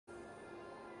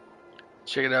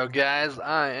Check it out, guys.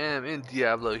 I am in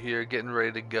Diablo here, getting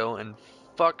ready to go and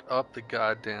fuck up the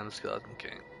goddamn Skeleton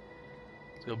King.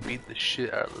 Let's go beat the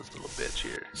shit out of this little bitch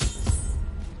here.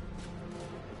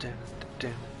 Dun,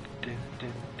 dun, dun,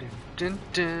 dun, dun, dun,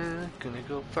 dun. Gonna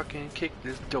go fucking kick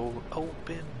this door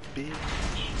open, bitch.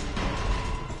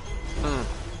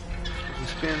 He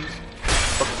spins.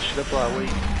 Fuck the shit up while I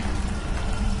wait.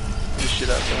 This shit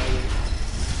up while I wait.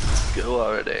 Go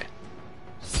already.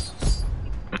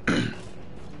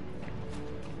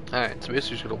 Alright, so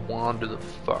basically just gonna wander the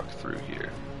fuck through here.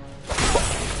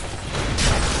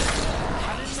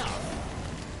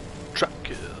 Trap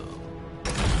kill.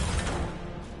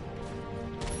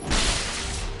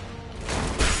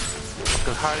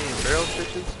 Fucking hiding in barrels,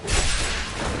 bitches.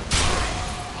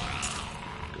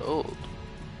 Gold.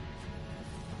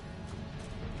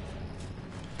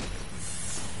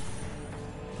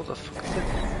 What the fuck is that?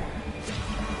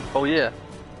 Oh yeah.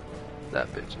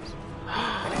 That bitches.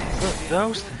 Look,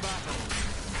 those things.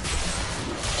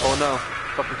 Oh no,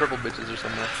 fucking purple bitches or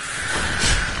somewhere.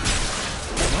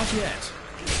 Not yet.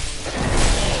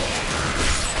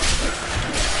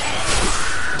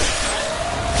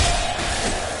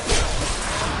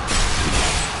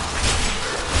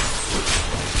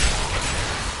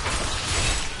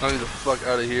 I need the fuck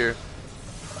out of here.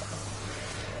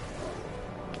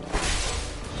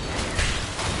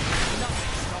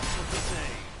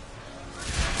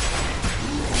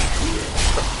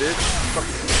 Bitch,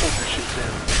 fucking hold your shit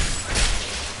down.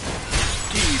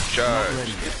 Speed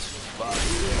charge.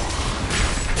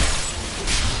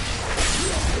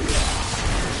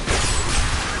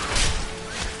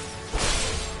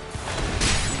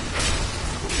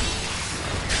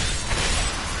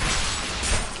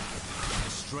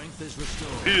 Strength is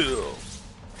restored. Heal.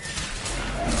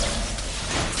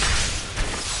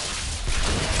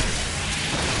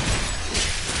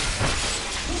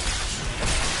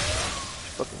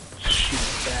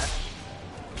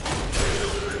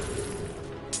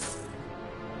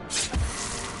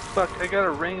 Fuck, I got a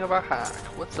ring of a hack.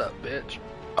 What's up, bitch?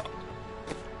 Oh.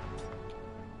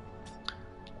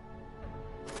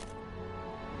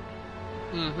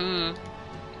 I'm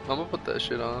gonna put that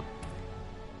shit on.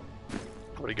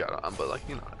 Already got it on, but like,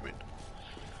 you know what I mean.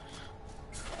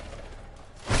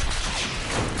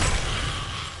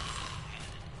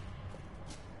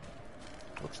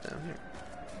 What's down here?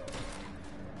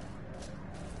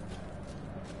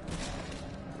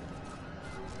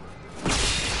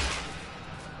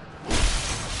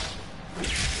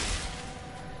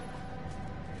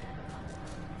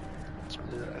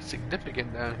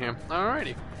 Significant down here.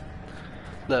 Alrighty.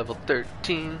 Level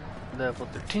 13, level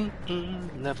 13,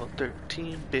 level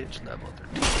 13, bitch, level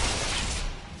 13.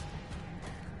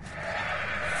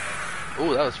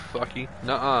 Oh, that was fucky.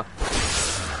 Nuh-uh. I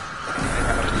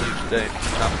have to leave today.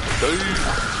 Not today.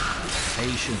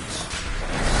 Patience.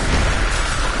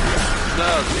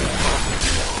 No.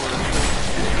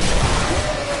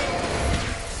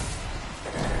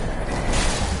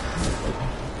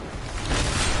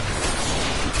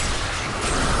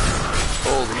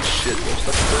 Holy shit, there's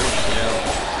stuff burning down.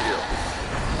 Real.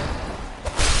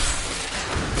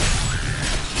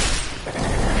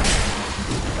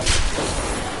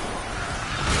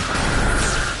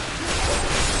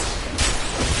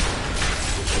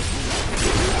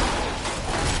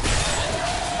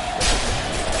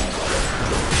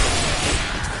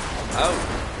 Oh.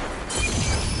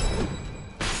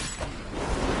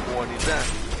 What is that?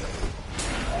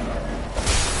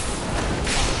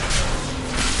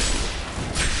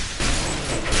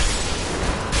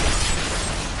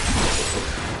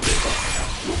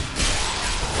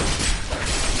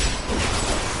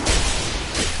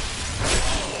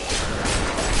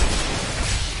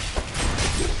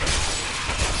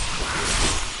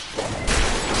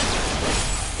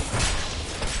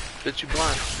 Bitch, you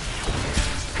blind.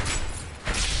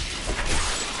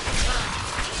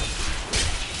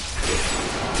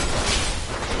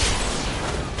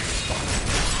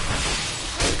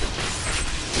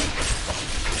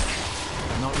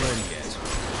 Not ready yet.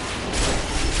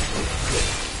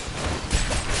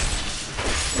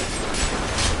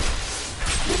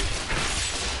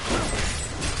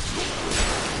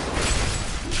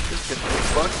 This can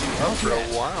fuck you up for a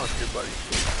while here, buddy.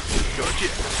 Georgia.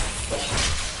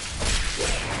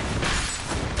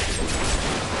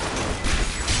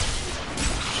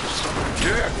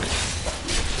 Dick!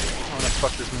 I'm gonna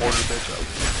fuck this mortar bitch up in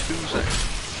 2 seconds.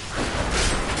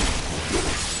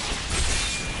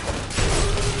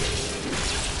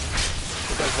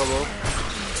 Hello?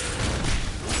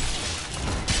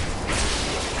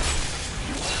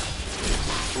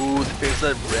 Ooh, there's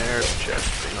that rare chest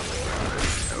thing on the ground.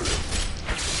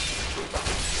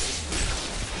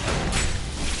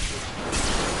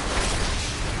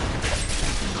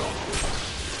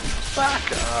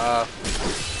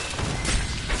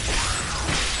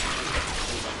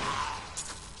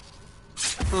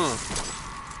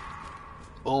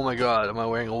 Oh my god, am I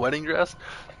wearing a wedding dress?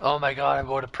 Oh my god, I'm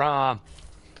going to prom.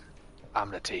 I'm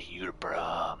gonna take you to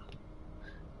prom.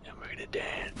 And we're gonna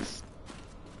dance.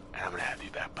 And I'm gonna have you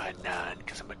back by 9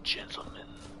 because I'm a gentleman.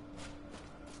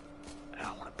 And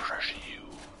I wanna pressure you.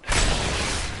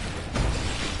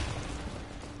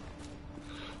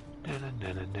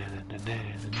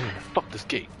 Fuck this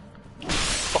gate.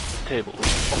 Fuck the table.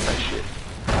 Fuck that shit.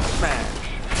 Smash.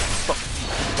 Fuck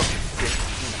you.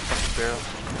 Fuck the barrel.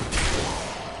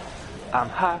 I'm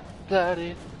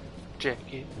hot-blooded,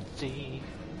 jacket and scene.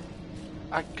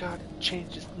 I gotta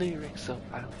change this lyric so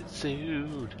I don't get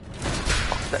sued.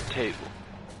 Fuck that table.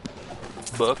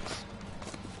 Books.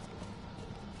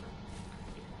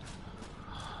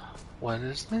 What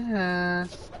is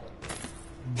this?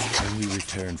 When we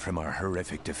returned from our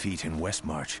horrific defeat in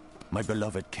Westmarch, my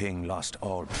beloved king lost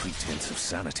all pretense of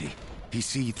sanity. He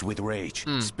seethed with rage,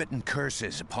 spitting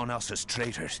curses upon us as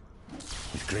traitors.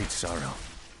 With great sorrow,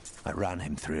 I ran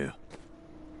him through.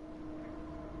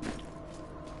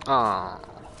 Oh,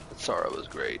 that sorrow was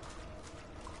great.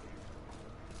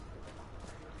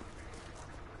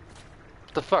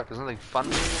 What the fuck? Is something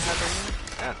funny happening?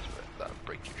 That's what I thought.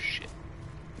 Break your shit.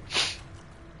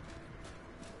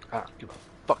 I don't give a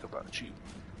fuck about you.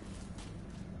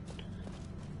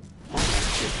 Oh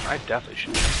shit, I definitely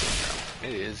should check this out.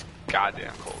 It is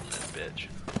goddamn cold in this bitch.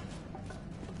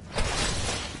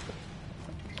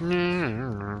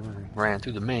 Ran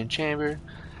through the main chamber,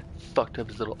 fucked up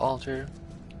his little altar.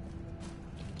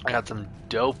 I got some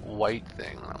dope white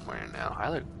thing that I'm wearing now. I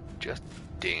look just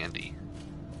dandy.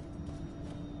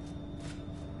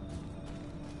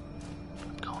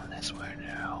 I'm going this way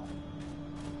now.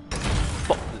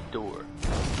 Fuck the door.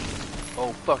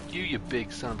 Oh, fuck you, you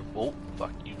big son of a... Oh,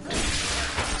 fuck you.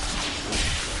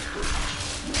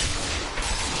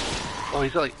 Oh,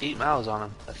 he's got like 8 miles on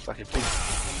him. That fucking big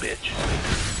bitch.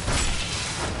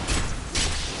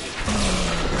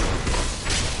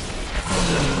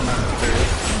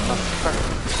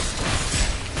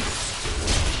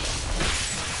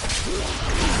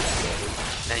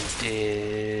 Now you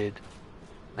dead.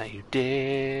 Now you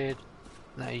dead.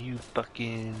 Now you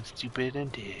fucking stupid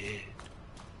and dead.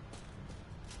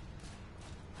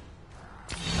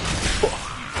 Fuck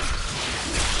you.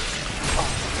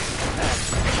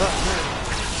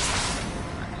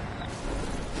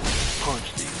 Punch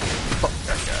these. Fuck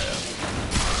that guy up.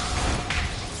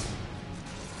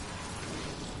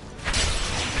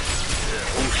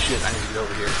 Yeah. Oh shit, I need to get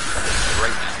over here.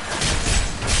 Right now.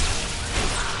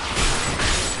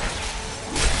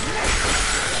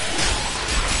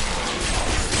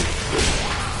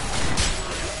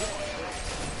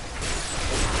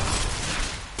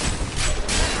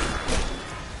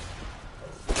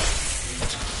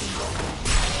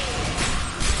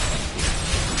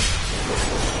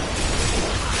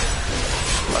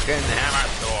 Fucking hammer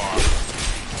storm.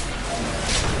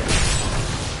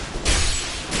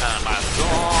 Hammer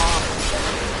storm.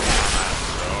 Hammer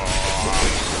storm.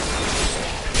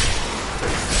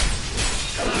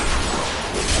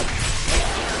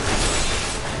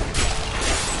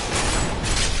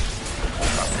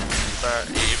 Super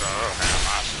evil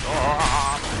hammer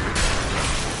storm.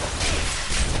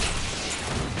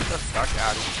 Get the fuck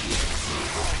out of here.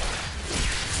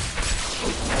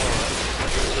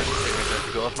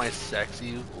 To go with my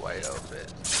sexy white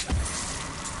outfit. If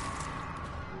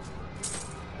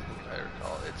I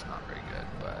recall, it's not very good,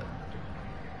 but...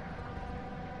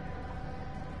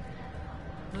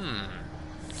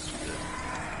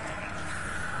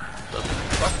 What the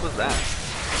fuck was that?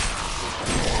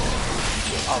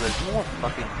 Oh, there's more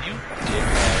fucking you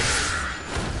dickhead.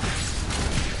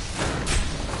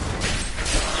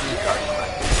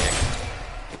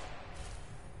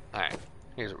 Alright,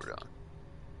 here's what we're doing.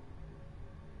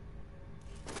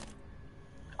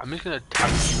 I'm just gonna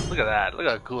touch you. Look at that. Look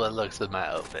how cool it looks with my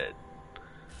outfit.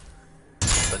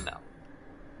 But no.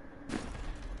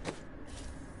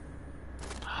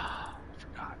 I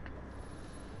forgot.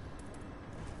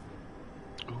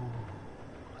 Ooh.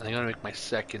 I think I'm gonna make my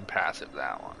second passive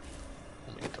that one.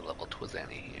 Let me get to level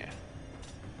Twizany here.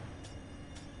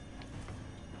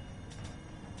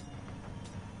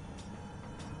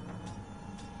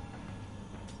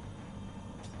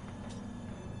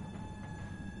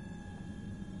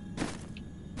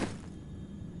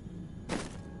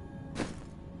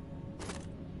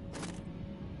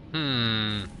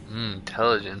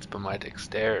 Intelligence, but my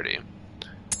dexterity.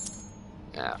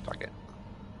 Ah, fuck it.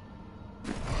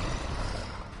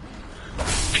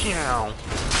 Pew!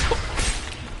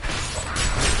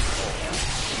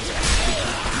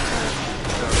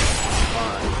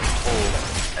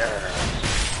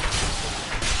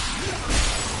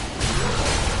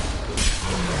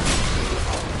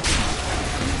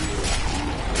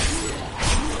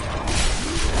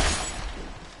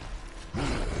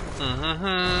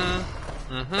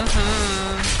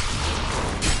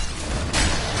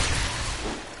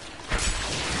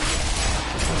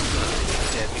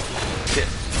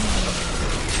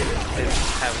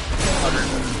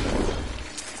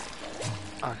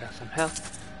 I got some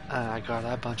health, and I got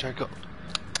a bunch of gold.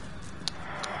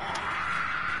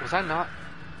 Was I not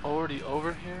already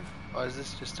over here? Or is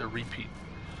this just a repeat?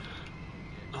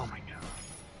 Oh my god.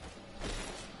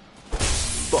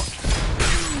 Fuck.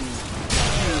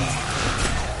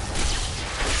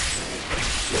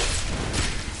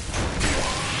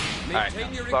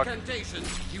 Maintain your fuck. incantation.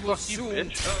 You will Fuck you, soon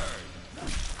bitch. turn.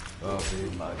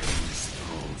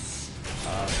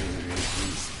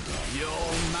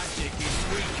 Your magic is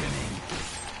weakening.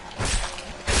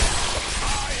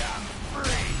 I am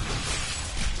free.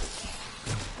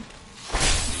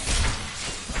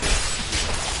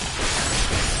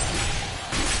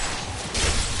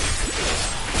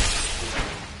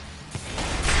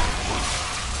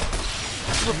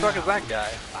 Who the fuck is that guy?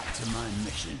 Back to my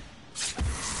mission.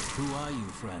 Who are you,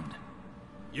 friend?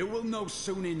 You will know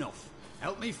soon enough.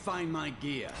 Help me find my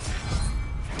gear.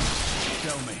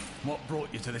 Tell me, what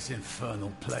brought you to this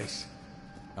infernal place?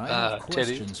 I have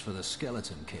questions for the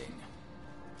Skeleton King.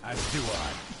 As do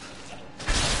I.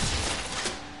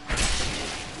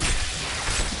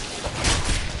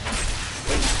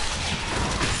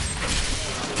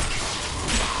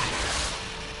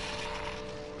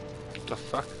 What the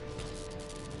fuck?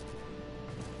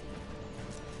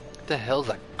 What the hell's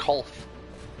that cough?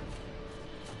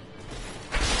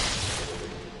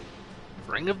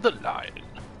 Ring of the Lion.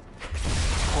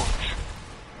 Punch.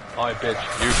 Alright,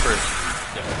 bitch, you first.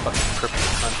 Yeah, fucking purple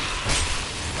cunt.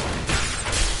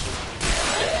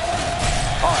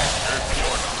 Alright, nerd.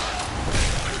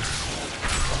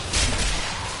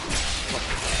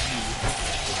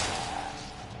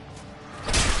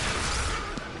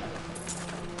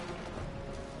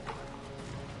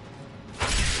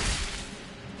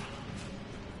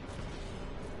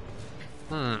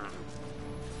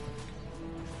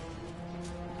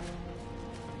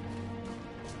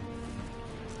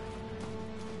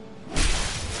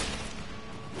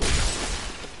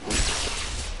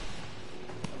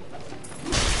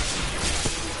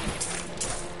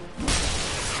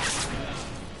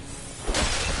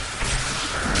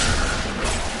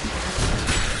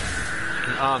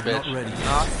 Bitch. Not ready.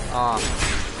 Not on.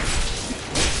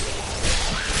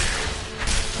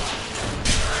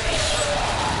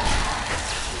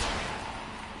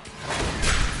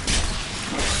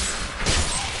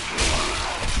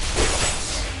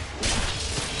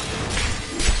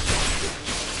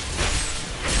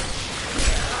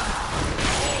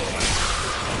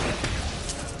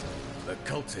 The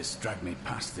cultists dragged me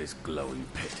past this glowing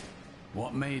pit.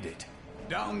 What made it?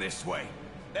 Down this way.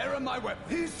 There are my weapons.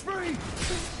 He's free!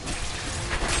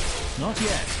 Not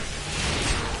yet.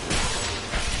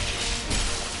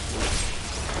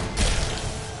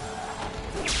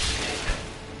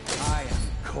 I am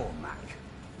Cormac,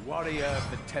 warrior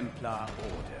of the Templar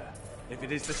Order. If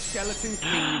it is the Skeleton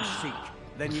King you seek,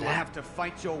 then you will have to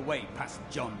fight your way past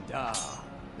John Dar.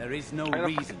 There is no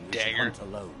reason you should hunt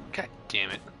alone. God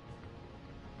damn it.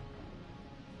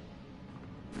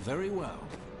 Very well.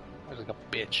 I was like a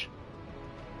bitch.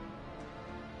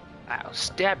 I'll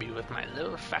stab you with my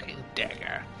little fucking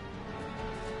dagger.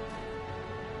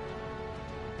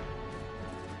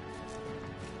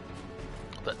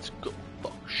 Let's go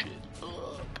fuck shit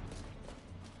up.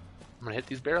 I'm gonna hit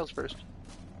these barrels first.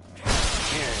 Yeah.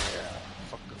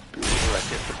 Fuck this bitch. Right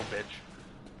there, triple bitch.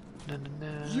 No, no,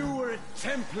 no. You were a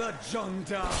Templar, John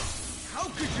Dar. How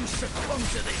could you succumb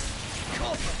to this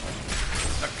coven?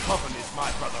 The coven is my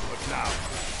brotherhood now.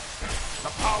 The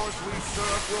powers we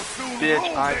serve will soon Bitch,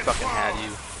 rule I this fucking world. had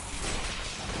you.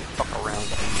 Fuck around.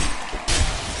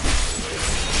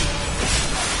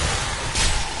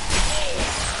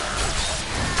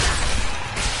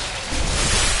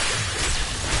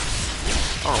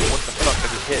 Oh, what the fuck? I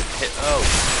just hit. Oh.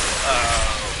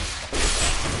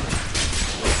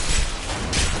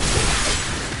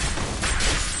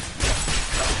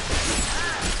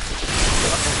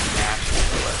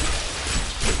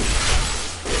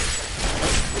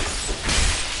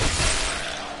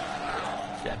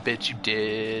 Bitch, you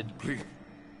did.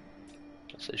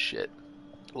 That says shit.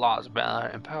 Laws of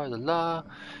valor. Empower the law.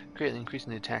 Greatly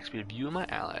increasing the attack speed of you and my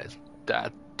allies.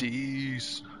 That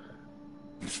these.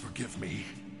 Please forgive me.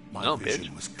 My No, vision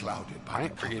bitch. was clouded by I the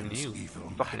ain't forgiving coven's you.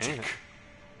 evil Fucking magic. ain't.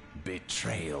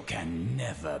 Betrayal can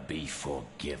never be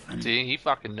forgiven. See, he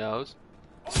fucking knows.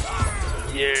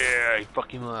 Yeah, he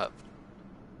fuck him up.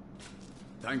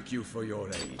 Thank you for your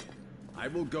aid. I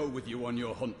will go with you on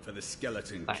your hunt for the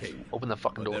Skeleton Nice. King. Open the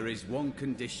fucking But door. there is one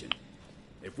condition.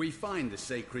 If we find the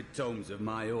sacred tomes of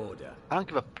my order, I don't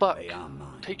give a fuck. they are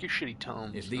mine. Take your shitty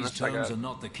tomes. If these unless I tomes got- are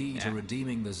not the key to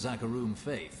redeeming the Zakarum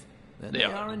faith, then They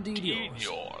are indeed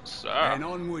yours. sir. And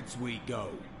onwards we go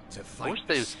to I fight wish the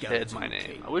they said Skeleton my name.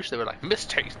 King. I wish they were like, Miss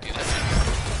Tasty.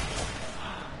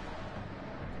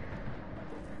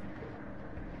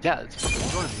 Yeah, it's fucking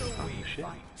joining me. So Oh, we shit.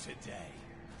 fight today.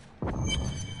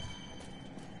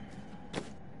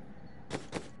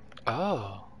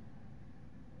 Oh.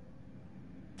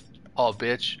 Oh,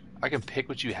 bitch. I can pick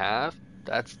what you have?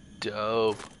 That's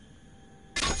dope.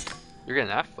 You're getting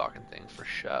that fucking thing for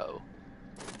show.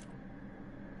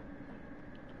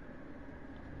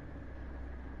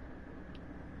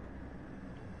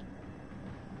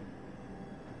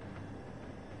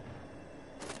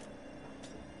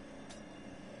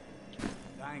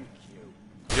 Thank you.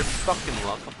 You're fucking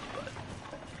welcome, bud.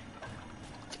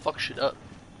 Let's fuck shit up.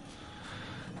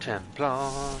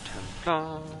 Templar,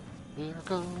 Templar, here I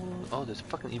go. Oh, there's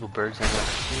fucking evil birds in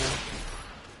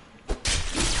there.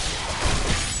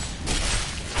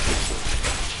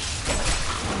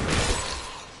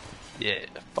 Yeah,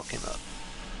 fuck him up.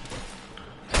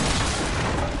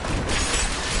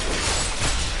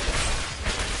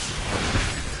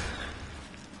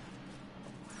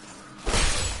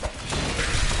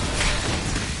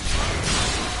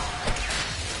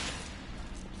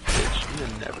 Bitch,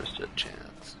 you never stood a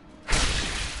chance.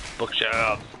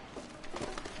 Bookshelf.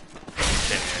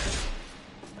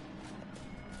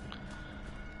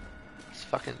 This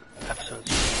fucking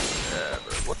episode's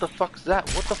forever. What the fuck is that?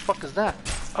 What the fuck is that?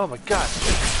 Oh my god,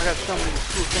 I got so many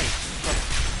cool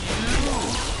things.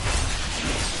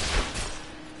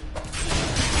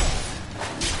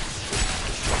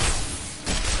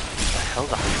 What the hell's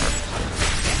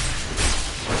that?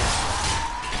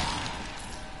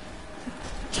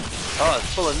 Oh,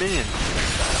 it's full of minions.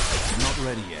 Not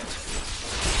ready yet.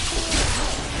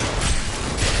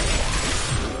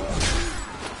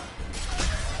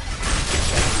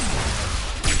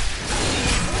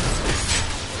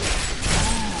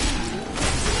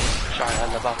 Shia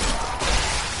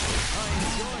LaBeouf.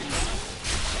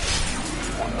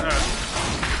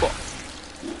 Fuck.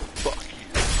 Fuck you.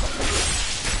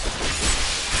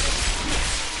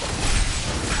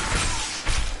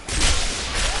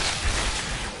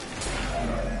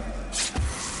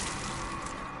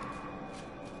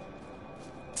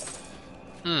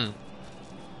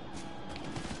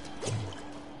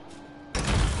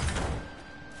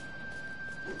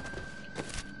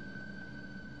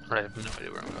 I have no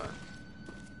idea where I'm going.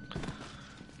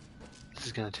 This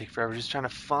is gonna take forever just trying to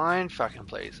find fucking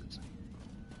places.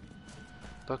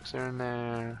 Books are in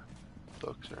there.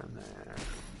 Books are in there.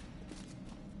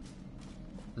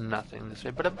 Nothing this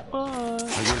way but a book. I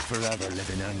will forever live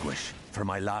in anguish for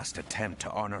my last attempt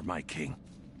to honor my king.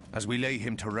 As we lay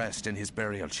him to rest in his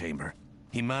burial chamber,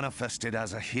 he manifested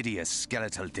as a hideous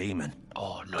skeletal demon.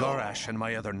 Oh no. Gorash and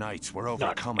my other knights were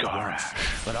overcome at once,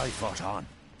 Gorash. but I fought on.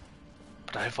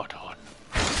 But I fought on.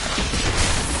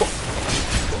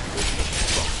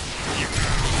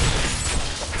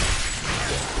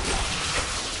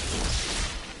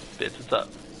 Bitch, what's up?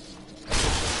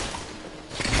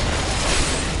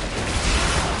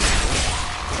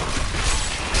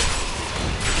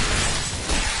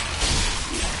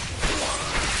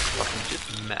 Fucking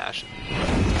just mashing.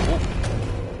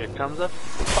 Oh, here comes a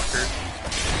fucker.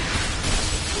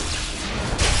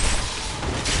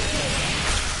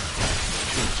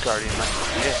 Guardian,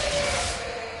 yeah.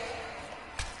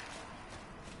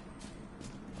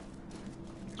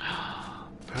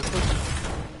 Purple.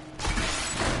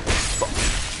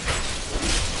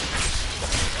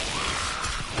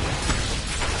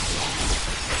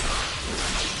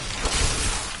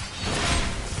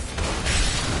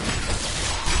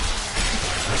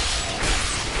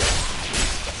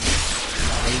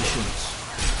 Patience.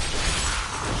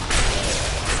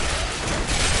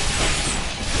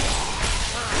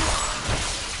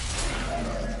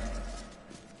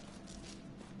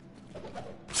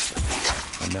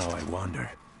 And now I wander,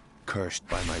 cursed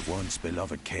by my once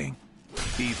beloved king.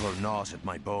 Evil gnaws at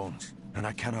my bones, and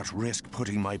I cannot risk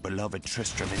putting my beloved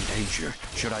Tristram in danger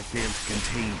should I fail to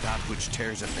contain that which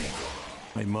tears at me.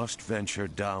 I must venture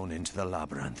down into the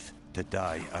labyrinth to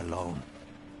die alone.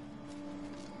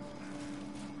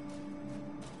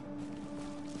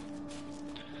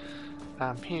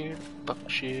 I'm here to fuck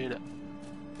shit up.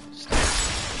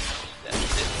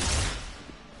 That's it.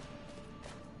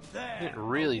 There! I'm getting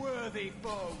really worthy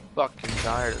foe. fucking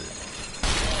tired of this.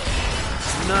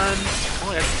 None.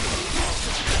 Oh, yeah.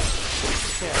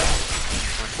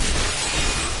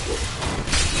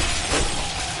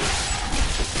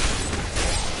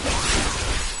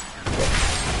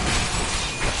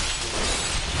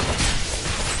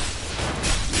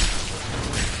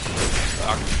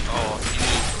 Oh, you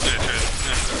bitches.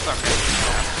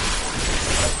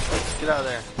 Get out of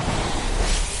there.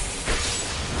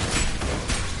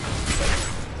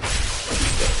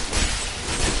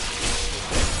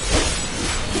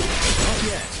 Not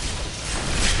yet.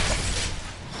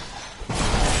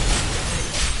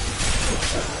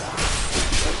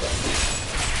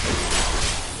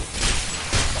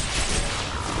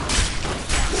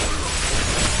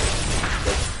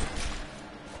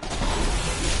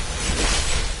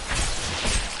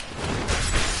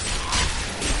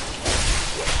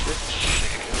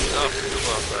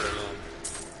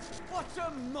 What a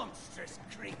monstrous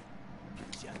creature.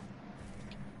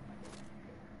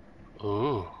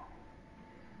 Ooh.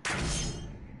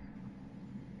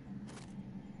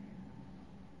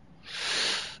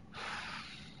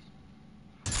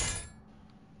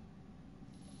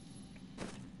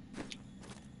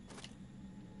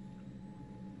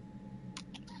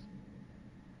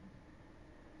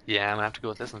 Yeah, I'm gonna have to go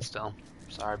with this one still.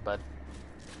 Sorry, bud.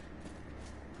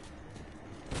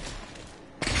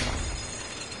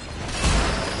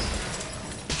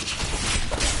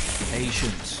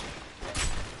 Patience.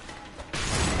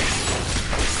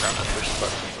 Grab that first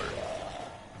button.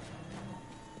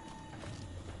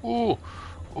 Ooh.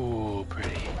 Ooh,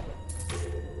 pretty.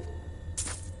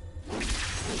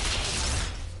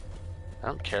 I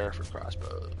don't care for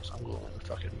crossbows. I'm going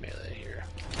fucking melee here.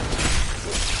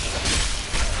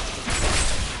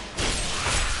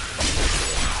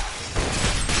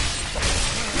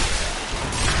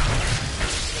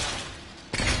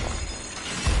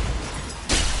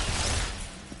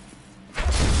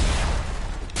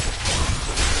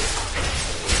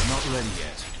 Not ready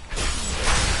yet.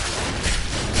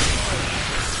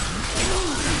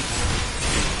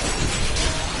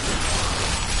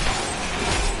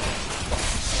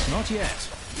 Not yet.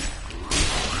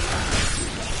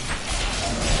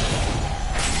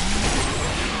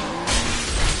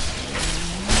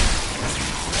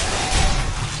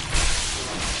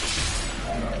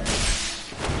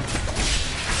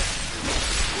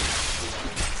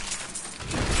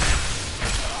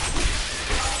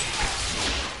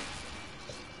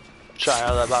 Shia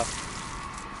LaBeouf.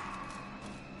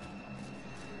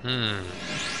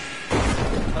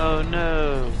 Oh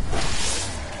no.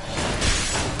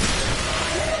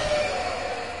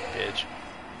 Bitch.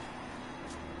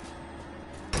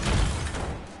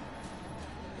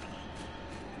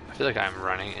 I feel like I'm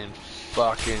running in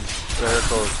fucking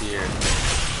circles here.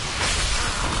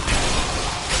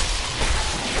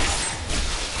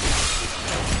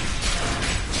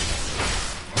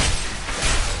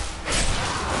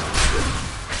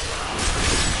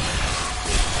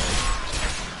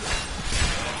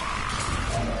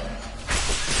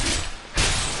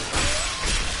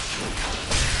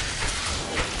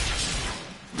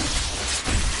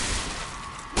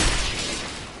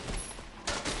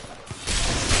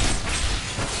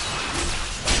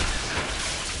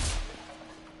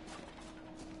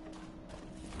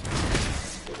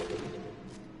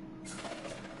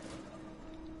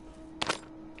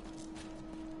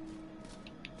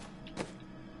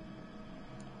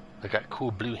 I got cool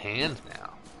blue hands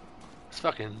now. This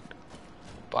fucking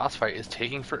boss fight is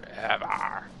taking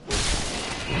forever.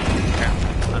 Yeah,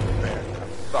 unfair.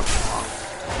 Fucking long.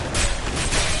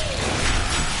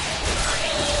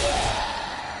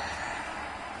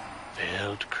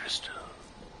 Veiled crystal.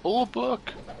 Oh,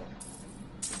 book.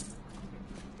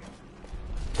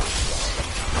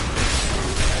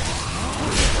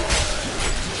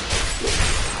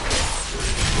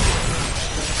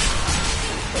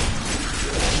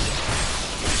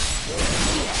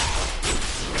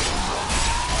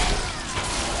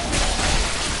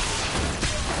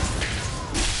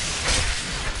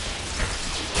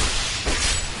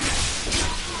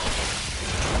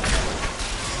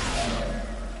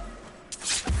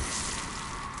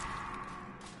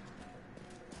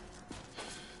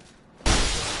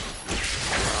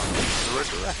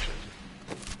 Direction.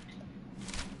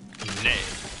 Nay.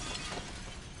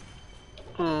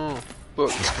 Oh,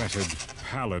 book. The fetid,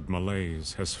 pallid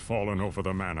malaise has fallen over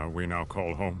the manor we now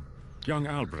call home. Young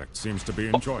Albrecht seems to be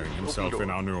enjoying himself in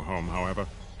our new home, however.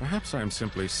 Perhaps I am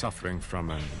simply suffering from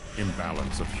an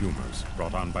imbalance of humors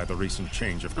brought on by the recent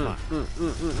change of climate.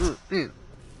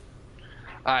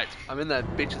 Alright, I'm in that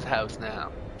bitch's house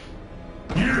now.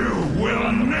 You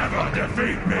will never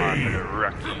defeat me!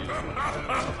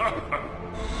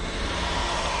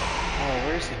 Oh,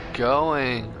 where's he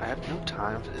going? I have no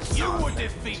time for this. You were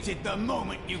defeated the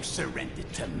moment you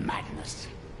surrendered to madness.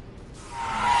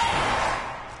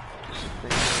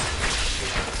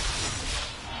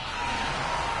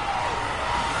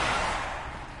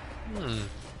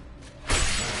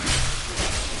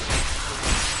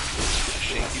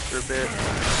 Shake you for a bit.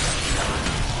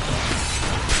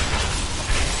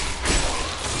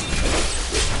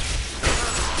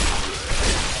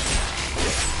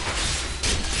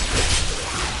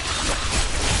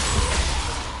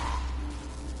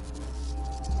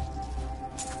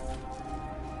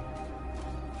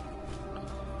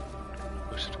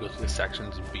 We should go through the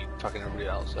sections and beat fucking everybody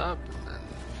else up, and then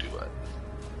do what?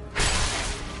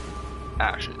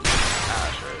 Ashes.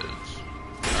 Ashes.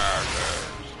 Ashes.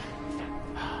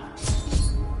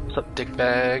 What's up,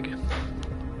 dickbag?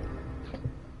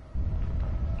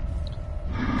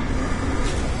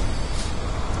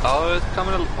 Oh, it's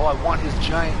coming. Oh, I want his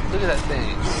giant. Look at that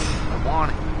thing. I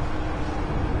want it.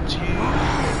 Jeez.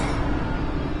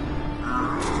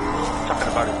 Talking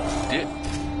about his dick.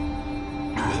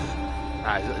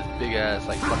 Ah, he's got this big ass,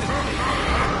 like, fucking thing.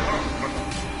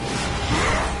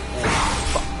 Oh,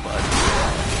 fuck, bud.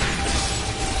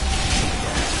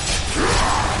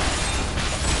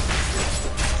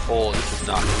 Oh, this is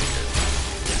not gonna be good.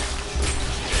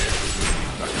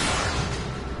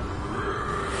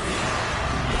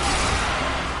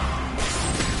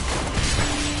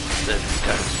 This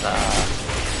kind of stuff.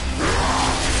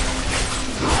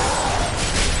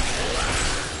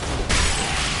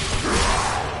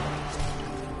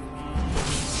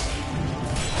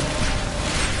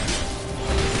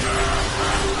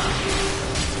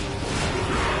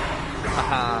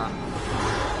 Haha.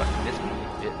 Fucking miss me,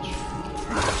 bitch.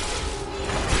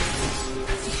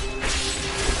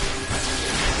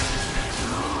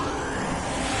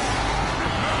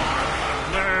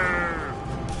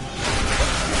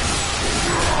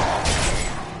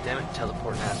 Damn it,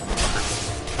 teleporting ass motherfucker.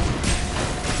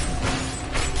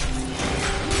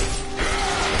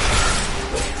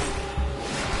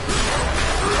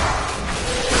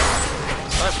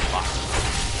 That's fucked.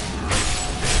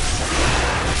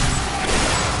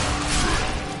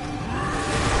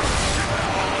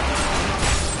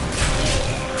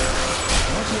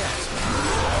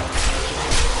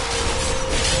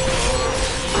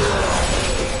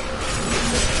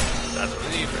 That's what we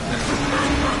need right there.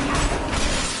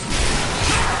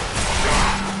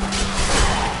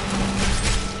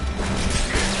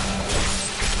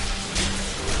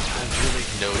 I really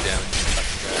no damage to that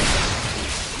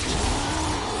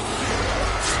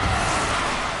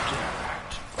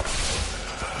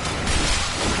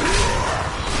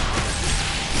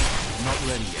Not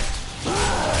ready yet.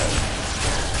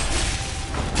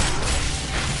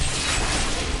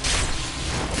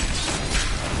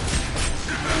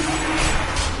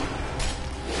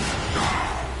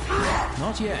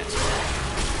 Not yet.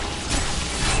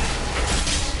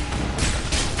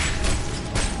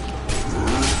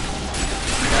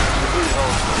 booty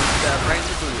hole. Yeah, right in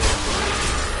the booty hole.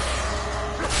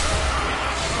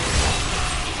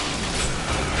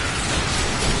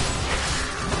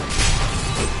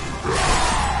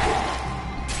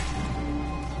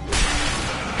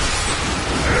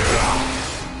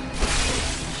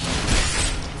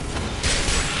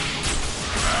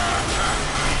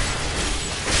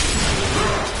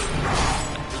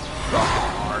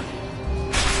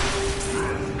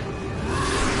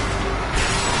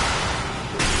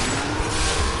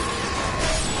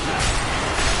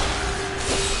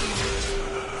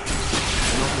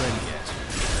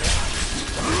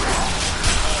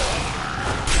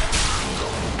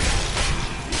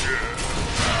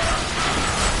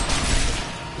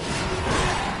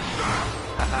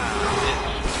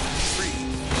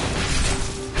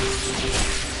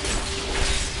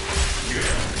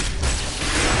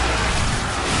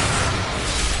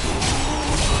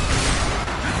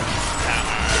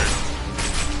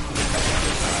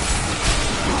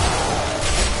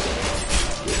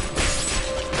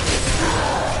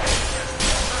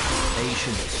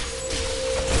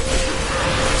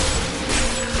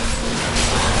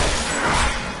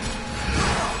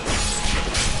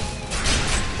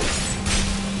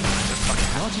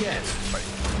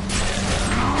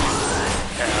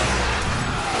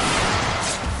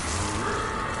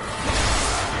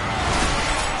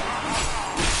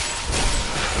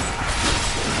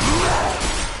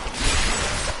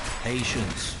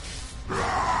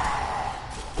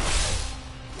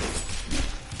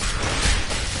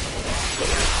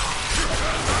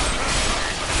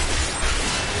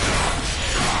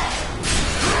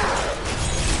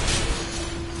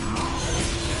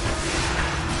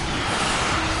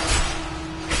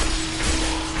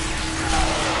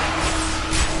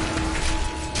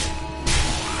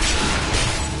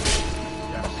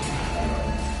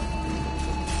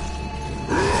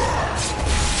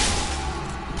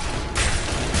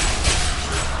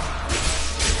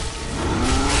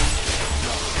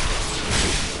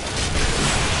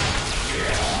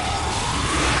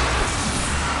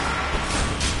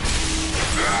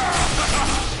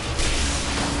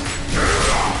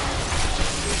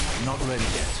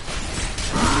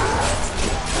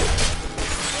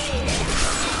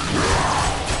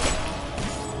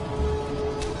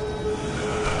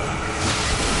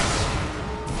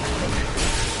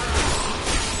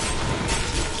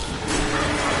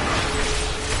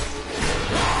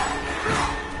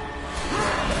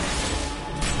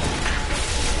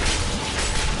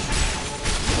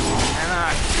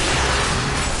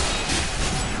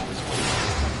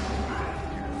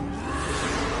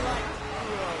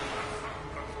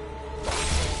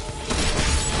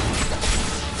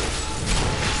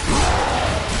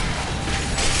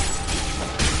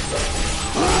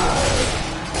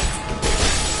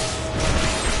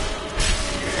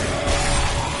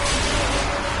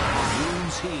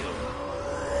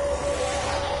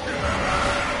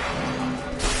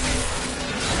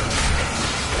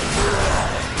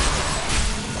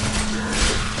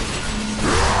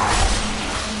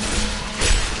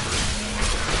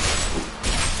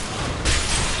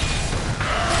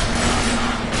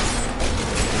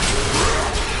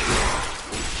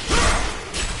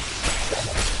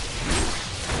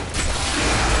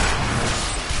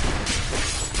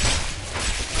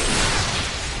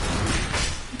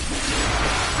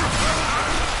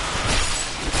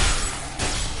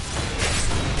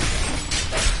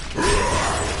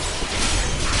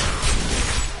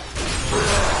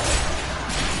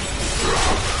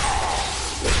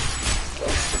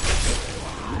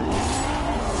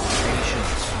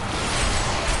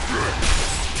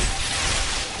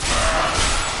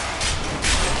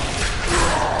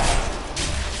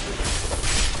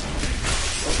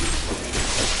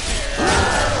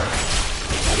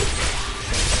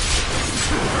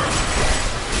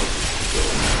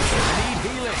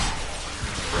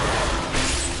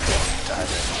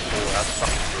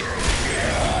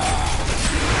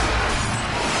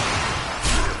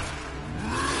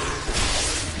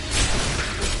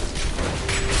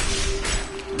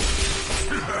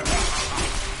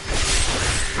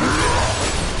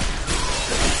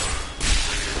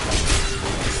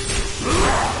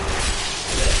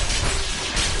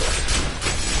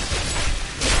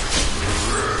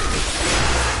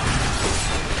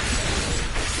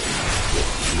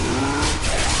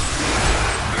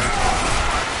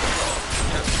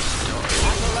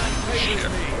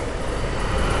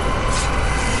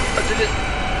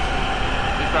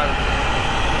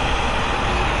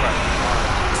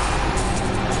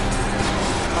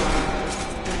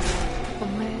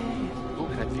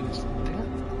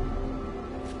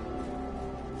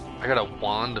 got a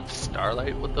wand of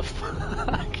starlight? What the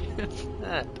fuck is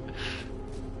that?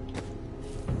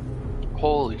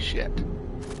 Holy shit.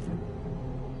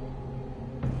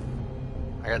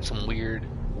 I got some weird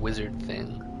wizard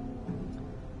thing.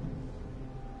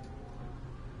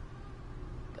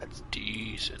 That's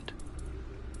decent.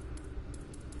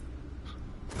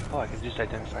 Oh, I can just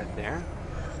identify it there?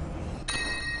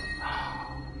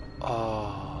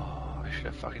 Oh, I should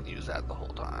have fucking used that the whole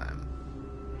time.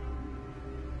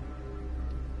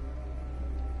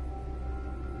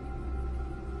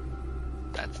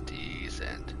 That's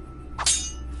decent.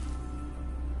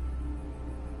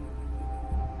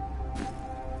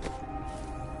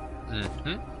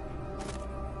 Mm-hmm.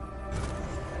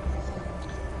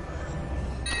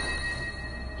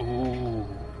 Ooh.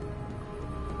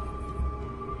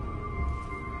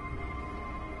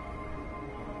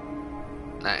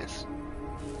 Nice.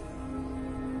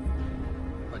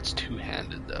 It's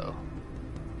two-handed though.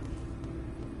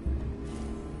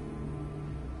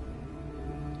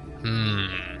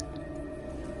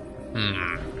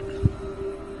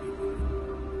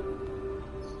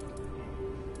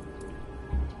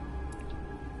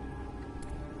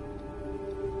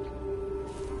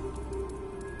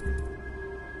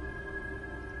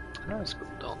 Let's go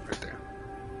down right there.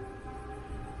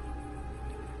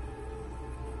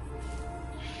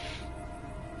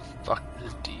 Fuck, this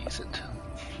is decent.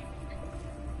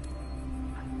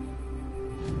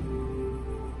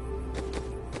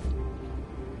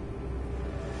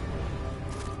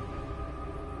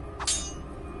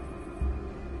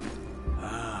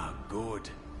 Ah, good.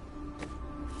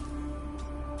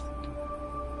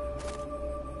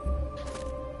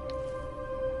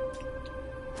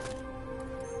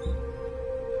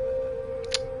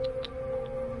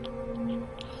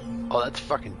 Oh, that's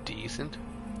fucking decent.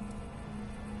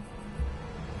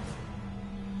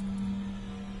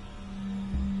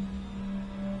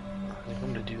 I think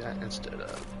I'm gonna do that instead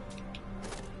of.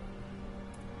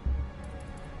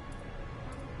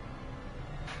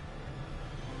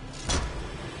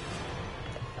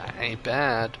 That ain't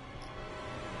bad.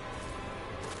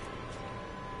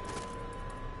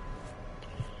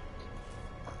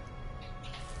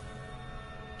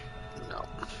 No.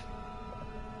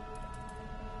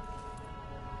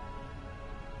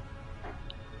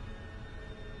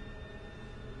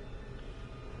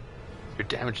 Your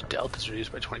damage dealt is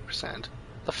reduced by 20%.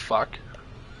 The fuck?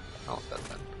 Oh, that's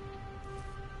that.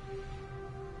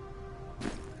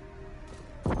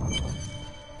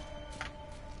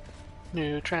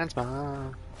 New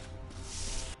transmog.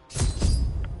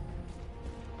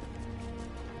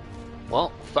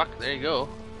 Well, fuck, there you go.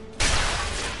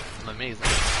 I'm amazing.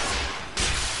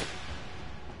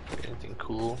 Anything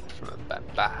cool from a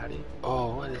bad body?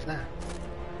 Oh, what is that?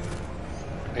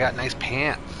 I got nice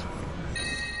pants.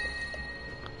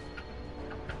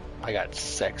 I got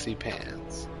sexy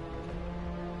pants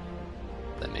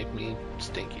that make me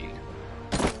stinky.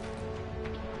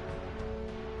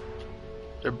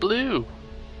 They're blue.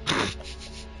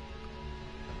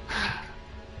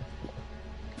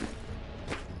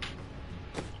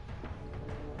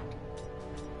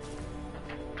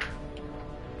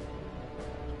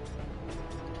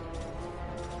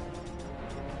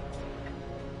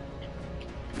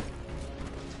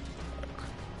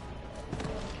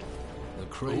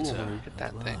 Crater. Ooh, look at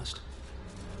that thing.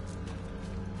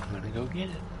 I'm gonna go get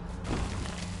it.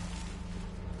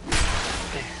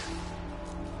 Bam.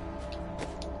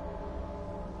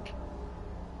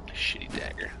 Shitty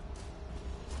dagger.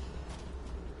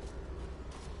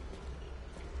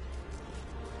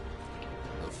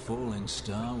 The falling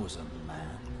star was a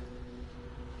man.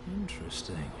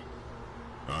 Interesting.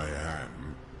 I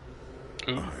am.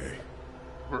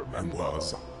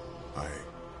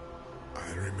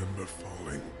 I remember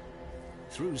falling.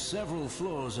 Through several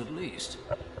floors at least.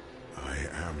 I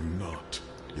am not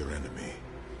your enemy.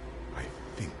 I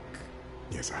think.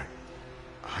 Yes, I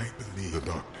believe the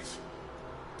darkness.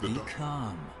 Be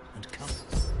calm and come.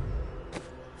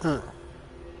 Huh.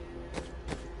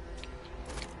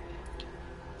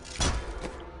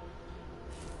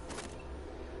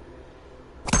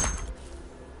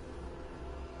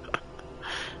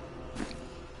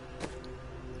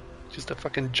 Just a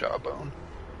fucking jawbone.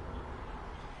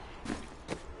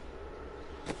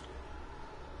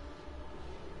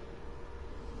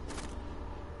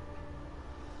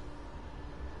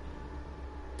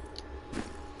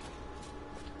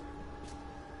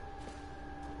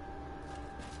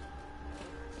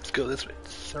 Let's go this way,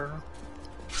 sir.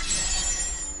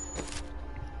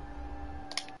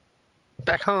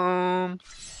 Back home.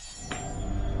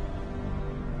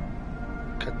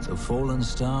 The fallen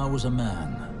star was a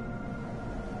man.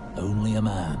 Only a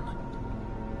man.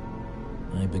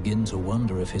 I begin to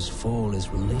wonder if his fall is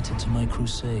related to my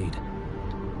crusade.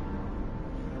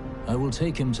 I will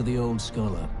take him to the old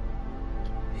scholar.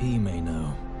 He may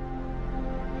know.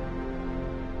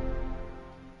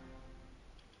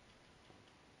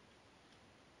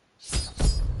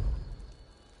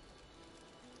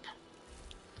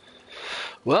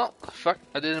 Well, fuck,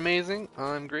 I did amazing.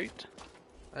 I'm great.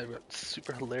 I've got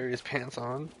super hilarious pants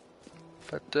on.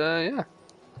 But, yeah.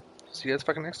 See you guys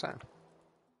fucking next time.